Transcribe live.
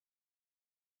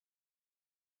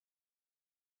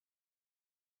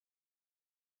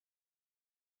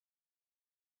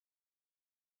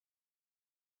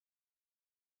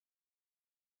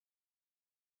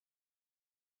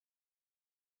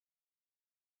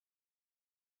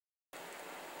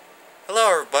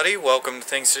Hello everybody, welcome to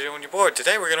Things to Do When You're Bored.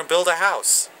 Today we're going to build a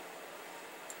house.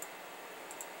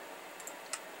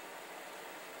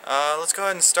 Let's go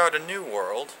ahead and start a new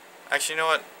world. Actually, you know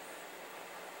what?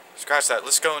 Scratch that.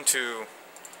 Let's go into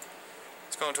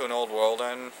an old world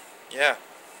and yeah.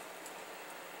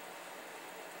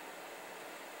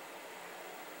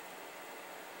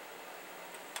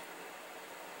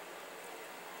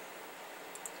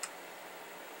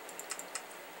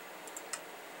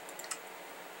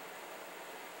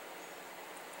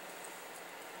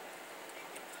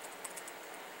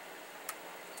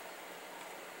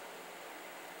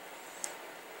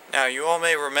 Now, you all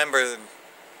may remember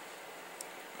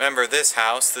this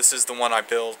house. This is the one I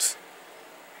built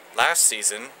last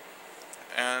season.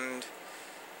 And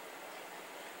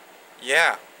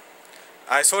yeah,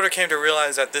 I sort of came to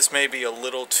realize that this may be a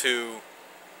little too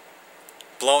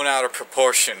blown out of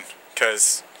proportion,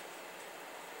 because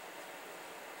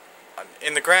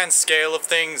in the grand scale of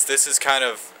things, this is kind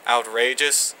of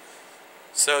outrageous.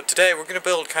 So today we're going to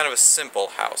build kind of a simple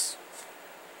house.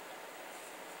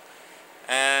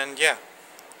 And yeah,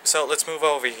 so let's move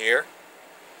over here.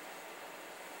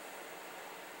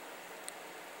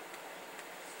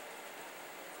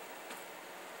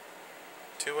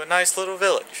 To a nice little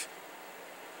village.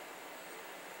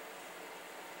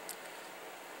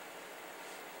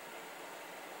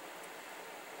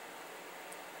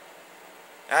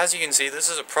 As you can see, this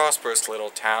is a prosperous little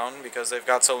town because they've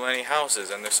got so many houses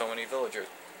and there's so many villagers.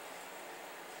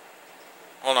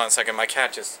 Hold on a second, my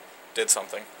cat just did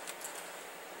something.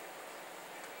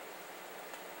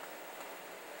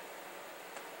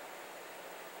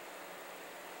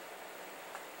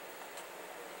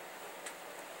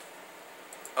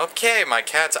 Okay, my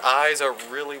cat's eyes are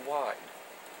really wide.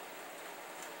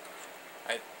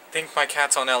 I think my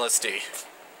cat's on LSD.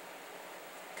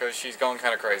 Because she's going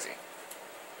kind of crazy.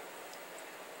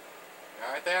 You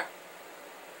alright there?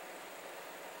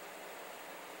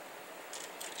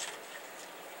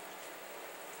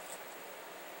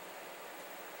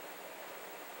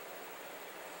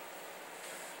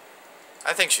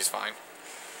 I think she's fine.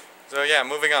 So yeah,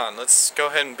 moving on. Let's go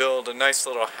ahead and build a nice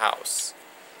little house.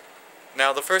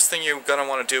 Now, the first thing you're going to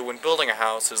want to do when building a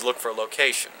house is look for a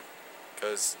location.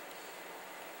 Because,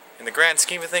 in the grand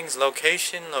scheme of things,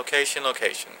 location, location,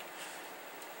 location.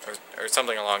 Or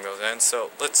something along those ends.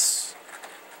 So, let's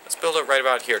build it right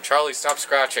about here. Charlie, stop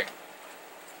scratching.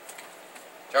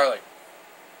 Charlie.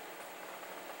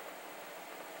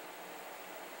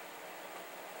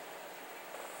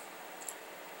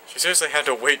 She seriously had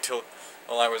to wait till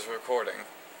while I was recording.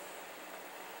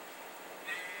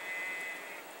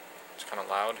 Kind of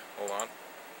loud. Hold on.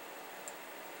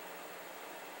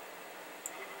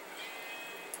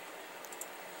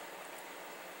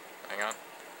 Hang on.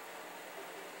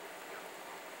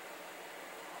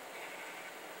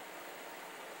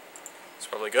 It's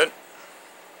probably good.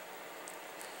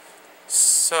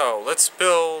 So let's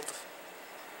build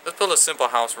a simple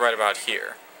house right about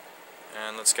here,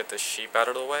 and let's get this sheep out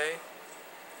of the way.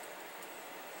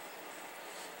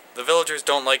 The villagers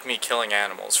don't like me killing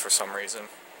animals for some reason.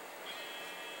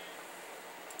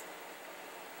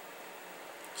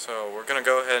 So we're gonna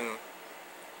go ahead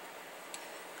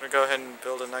and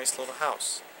build a nice little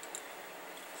house.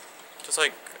 Just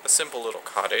like a simple little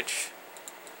cottage.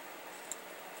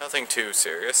 Nothing too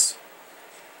serious.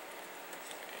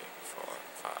 3, 4,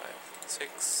 5,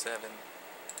 6, 7,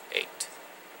 8.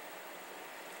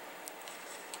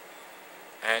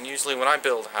 And usually when I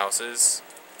build houses...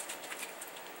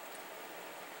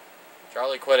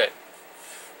 Charlie, quit it.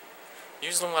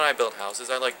 Usually when I build houses,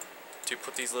 I like to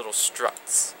put these little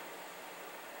struts,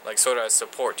 like sort of as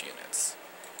support units.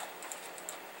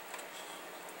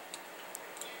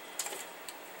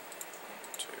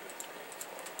 1, 2, 3,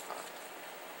 4, 5.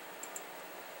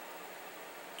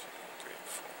 2, 3,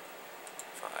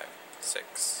 4, 5,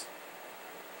 6.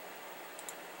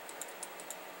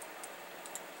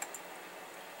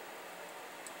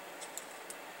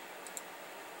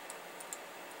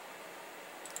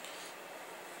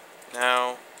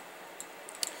 Now,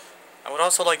 I would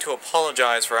also like to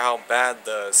apologize for how bad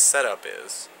the setup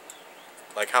is.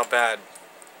 Like how bad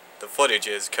the footage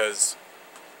is, because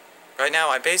right now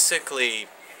I basically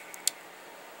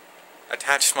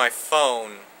attached my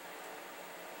phone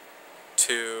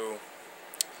to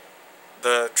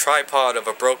the tripod of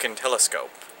a broken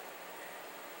telescope.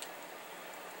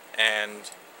 And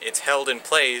it's held in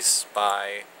place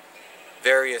by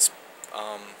various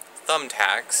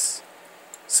thumbtacks,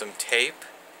 some tape,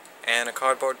 and a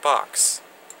cardboard box.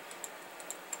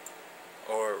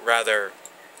 Or rather,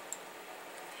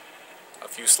 a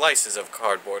few slices of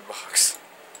cardboard box.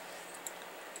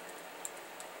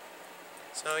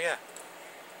 So yeah.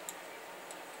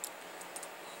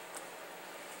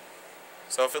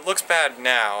 So if it looks bad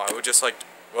now, I would just like...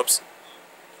 Whoops.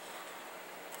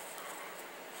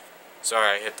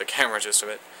 Sorry, I hit the camera just a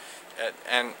bit.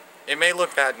 And it may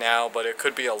look bad now, but it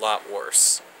could be a lot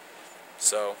worse.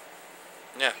 So,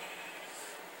 yeah.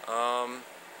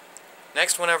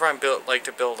 Next, whenever I like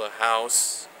to build a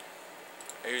house,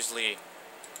 I usually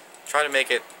try to make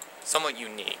it somewhat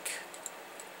unique.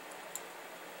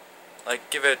 Like,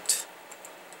 give it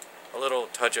a little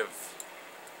touch of,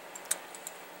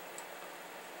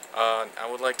 I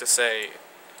would like to say,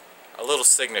 a little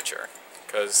signature.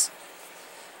 Because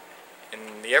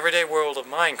in the everyday world of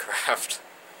Minecraft,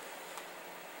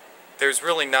 there's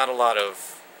really not a lot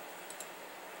of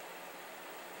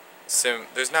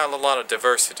there's not a lot of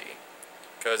diversity,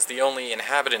 because the only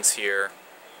inhabitants here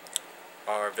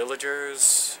are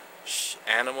villagers,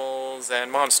 animals,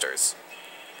 and monsters.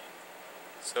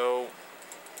 So,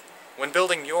 when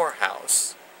building your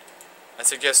house, I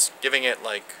suggest giving it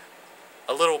like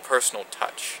a little personal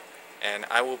touch, and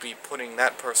I will be putting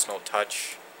that personal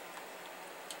touch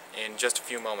in just a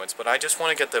few moments, but I just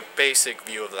want to get the basic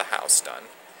view of the house done.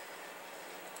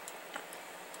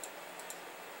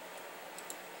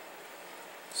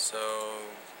 So,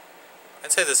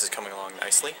 I'd say this is coming along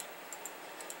nicely.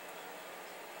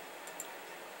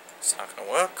 It's not gonna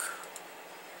work.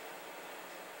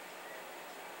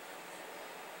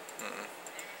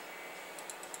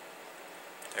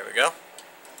 There we go.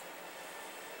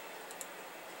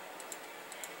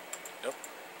 Nope.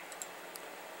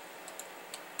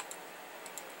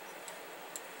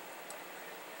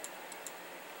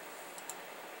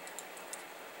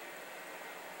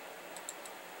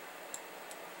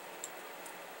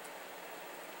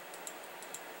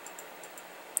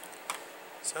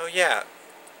 So yeah,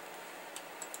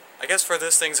 I guess for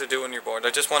this thing to do on your board,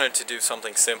 I just wanted to do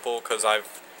something simple, because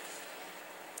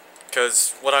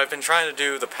what I've been trying to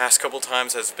do the past couple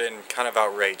times has been kind of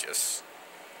outrageous,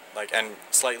 like, and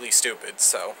slightly stupid,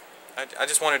 so I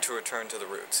just wanted to return to the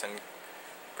roots and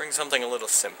bring something a little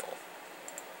simple.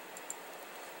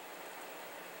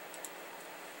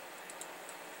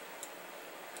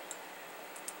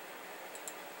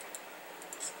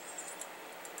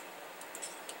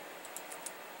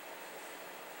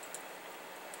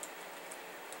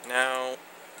 Now,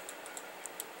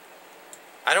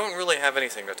 I don't really have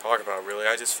anything to talk about, really.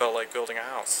 I just felt like building a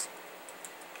house.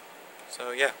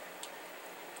 So, yeah.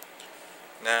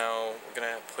 Now, we're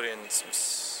gonna put in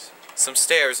some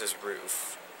stairs as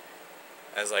roof.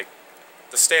 As, like,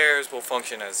 the stairs will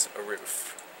function as a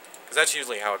roof. Because that's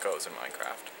usually how it goes in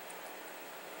Minecraft.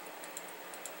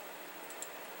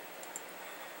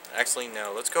 Actually,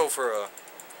 no. Let's go for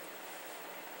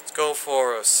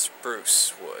a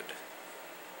spruce wood.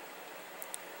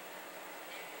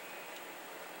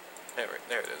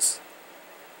 There it is.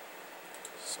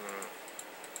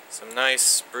 Some nice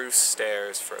spruce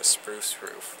stairs for a spruce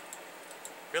roof.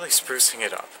 Really sprucing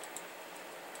it up.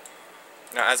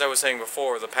 Now, as I was saying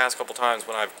before, the past couple times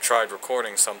when I've tried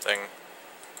recording something,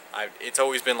 it's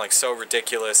always been like so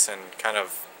ridiculous and kind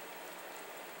of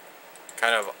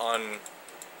I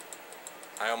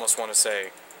almost want to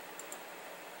say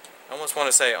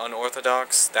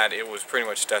unorthodox, that it was pretty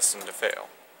much destined to fail.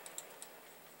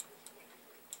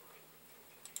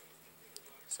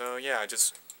 So yeah,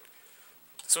 this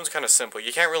one's kind of simple.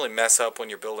 You can't really mess up when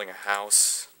you're building a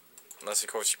house, unless of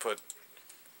course you put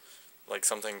like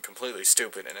something completely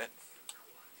stupid in it.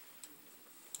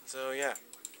 So yeah,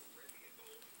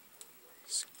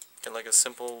 just get like a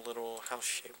simple little house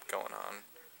shape going on.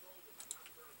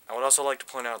 I would also like to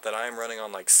point out that I am running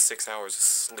on like 6 hours of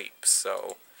sleep,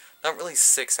 so not really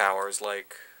 6 hours,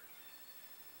 like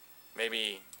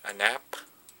maybe a nap,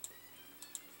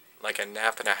 like a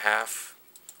nap and a half.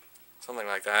 Something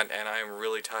like that, and I am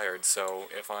really tired, so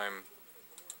if I'm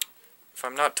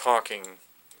not talking,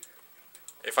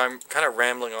 if I'm kind of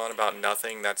rambling on about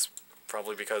nothing, that's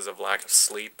probably because of lack of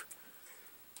sleep.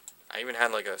 I even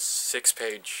had like a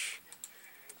 6-page,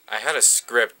 I had a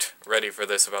script ready for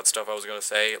this about stuff I was going to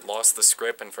say, lost the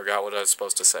script and forgot what I was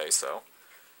supposed to say, so,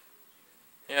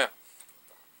 yeah.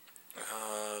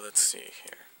 Let's see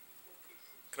here.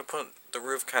 I'm going to put, the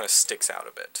roof kind of sticks out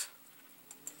a bit.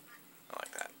 Not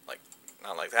like that,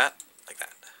 not like that, like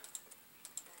that.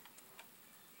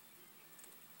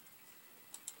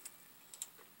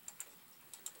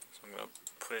 So I'm going to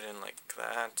put it in like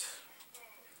that.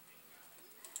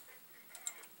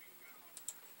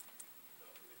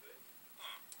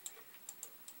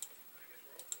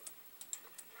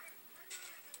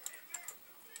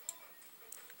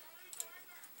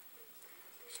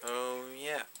 So,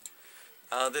 yeah.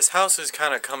 This house is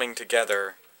kind of coming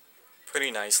together pretty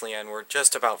nicely, and we're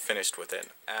just about finished with it.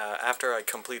 After I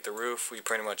complete the roof, we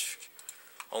pretty much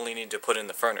only need to put in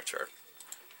the furniture.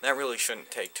 That really shouldn't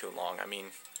take too long. I mean,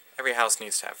 every house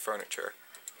needs to have furniture.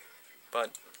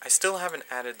 But I still haven't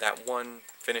added that one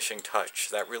finishing touch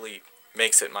that really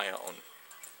makes it my own.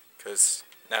 Because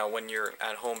now when you're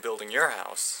at home building your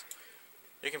house,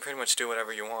 you can pretty much do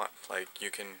whatever you want. Like,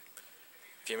 you can,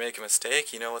 if you make a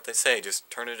mistake, you know what they say, just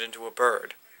turn it into a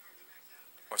bird.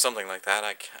 Or something like that.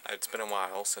 It's been a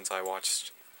while since I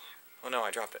watched... Oh no,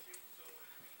 I dropped it.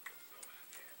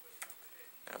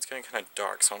 Now it's getting kind of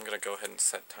dark, so I'm going to go ahead and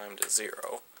set time to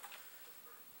 0.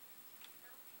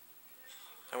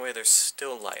 That way there's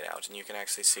still light out and you can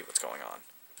actually see what's going on.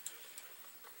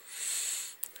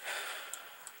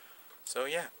 So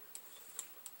yeah.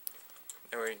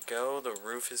 There we go, the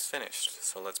roof is finished.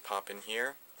 So let's pop in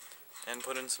here and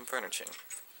put in some furnishing.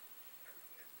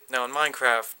 Now in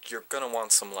Minecraft, you're going to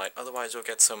want some light, otherwise you'll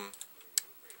get some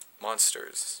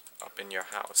monsters up in your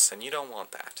house, and you don't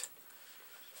want that.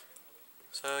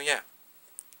 So yeah,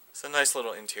 it's a nice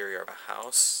little interior of a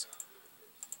house.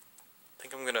 I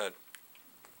think I'm gonna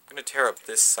tear up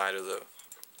this side of the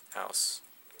house,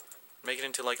 make it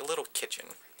into like a little kitchen.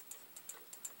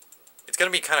 It's gonna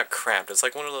be kind of cramped. It's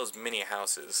like one of those mini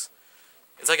houses.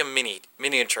 It's like a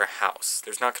miniature house.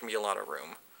 There's not gonna be a lot of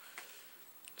room.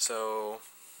 So,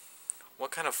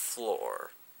 what kind of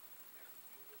floor?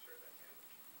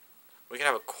 We can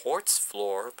have a quartz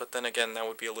floor, but then again, that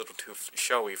would be a little too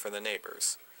showy for the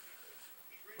neighbors.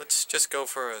 Let's just go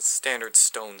for a standard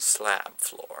stone slab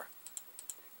floor.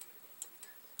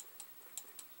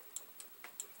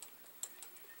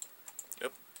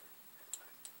 Yep.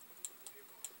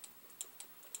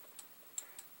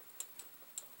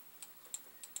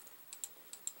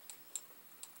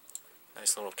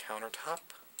 Nice little countertop.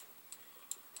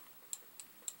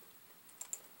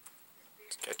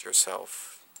 Let's get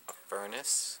yourself a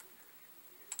furnace.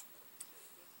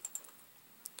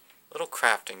 Little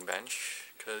crafting bench,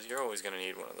 because you're always going to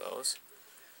need one of those.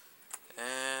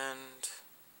 And...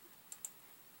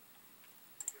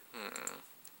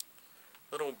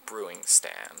 little brewing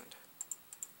stand.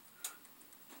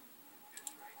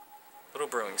 Little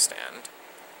brewing stand.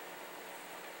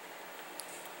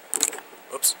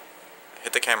 Oops.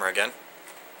 Hit the camera again.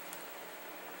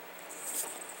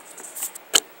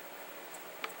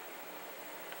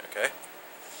 Okay.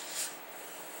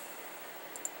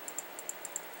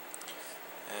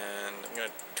 And I'm going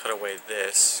to cut away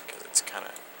this, because it's kind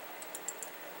of...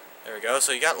 There we go.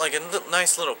 So you got like a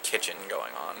nice little kitchen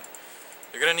going on.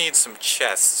 You're going to need some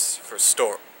chests for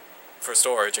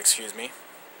storage, excuse me.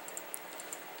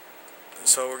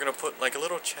 So we're going to put like a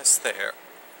little chest there,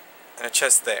 and a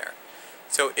chest there.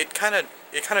 So it kind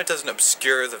of doesn't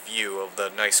obscure the view of the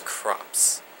nice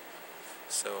crops.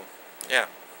 So, yeah.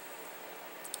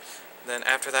 Then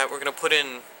after that, we're going to put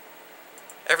in...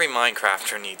 Every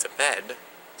Minecrafter needs a bed.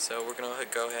 So we're going to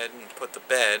go ahead and put the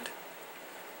bed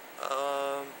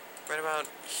right about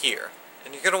here.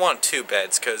 And you're going to want 2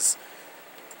 beds, because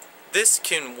this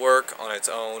can work on its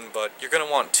own, but you're going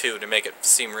to want 2 to make it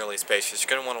seem really spacious. You're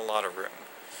going to want a lot of room.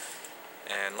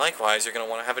 And likewise, you're going to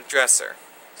want to have a dresser.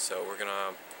 So we're going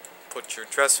to put your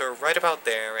dresser right about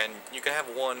there, and you can have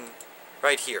one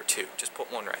right here too. Just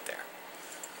put one right there.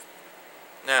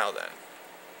 Now then.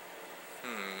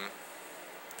 I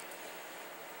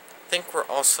think we're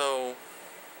also...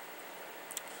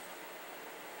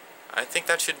 I think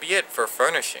that should be it for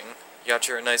furnishing. You got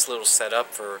your nice little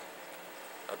setup for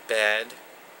a bed.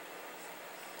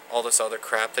 All this other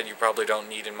crap that you probably don't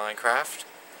need in Minecraft.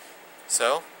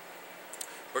 So,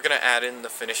 we're going to add in the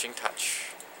finishing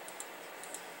touch.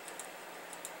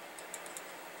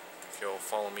 If you'll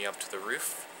follow me up to the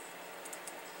roof.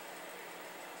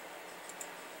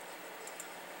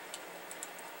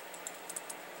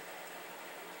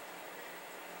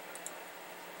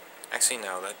 Actually,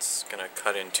 no, that's gonna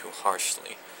cut in too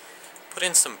harshly. Put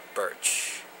in some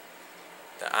birch.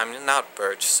 I'm not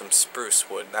birch, some spruce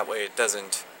wood. That way it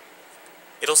doesn't...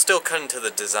 It'll still cut into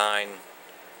the design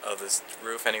of this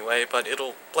roof anyway, but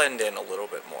it'll blend in a little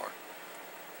bit more.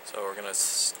 So we're gonna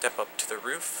step up to the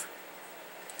roof.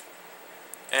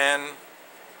 And...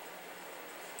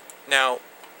 now,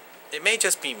 it may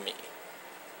just be me,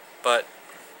 but...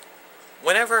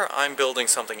 whenever I'm building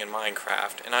something in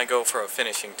Minecraft and I go for a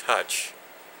finishing touch,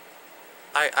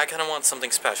 I kind of want something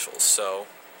special, so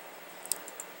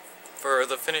for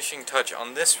the finishing touch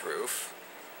on this roof,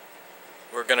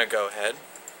 we're going to go ahead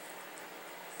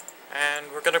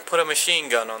and we're going to put a machine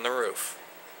gun on the roof.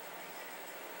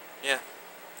 Yeah.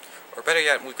 Or better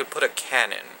yet, we could put a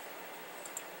cannon.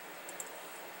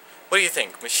 What do you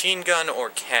think? Machine gun or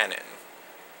cannon?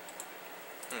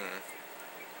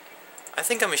 I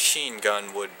think a machine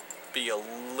gun would be a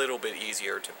little bit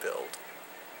easier to build.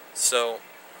 So,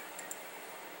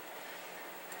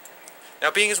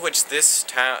 now being as which this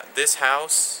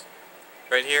house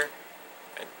right here,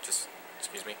 and just,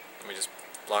 excuse me, let me just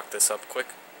block this up quick.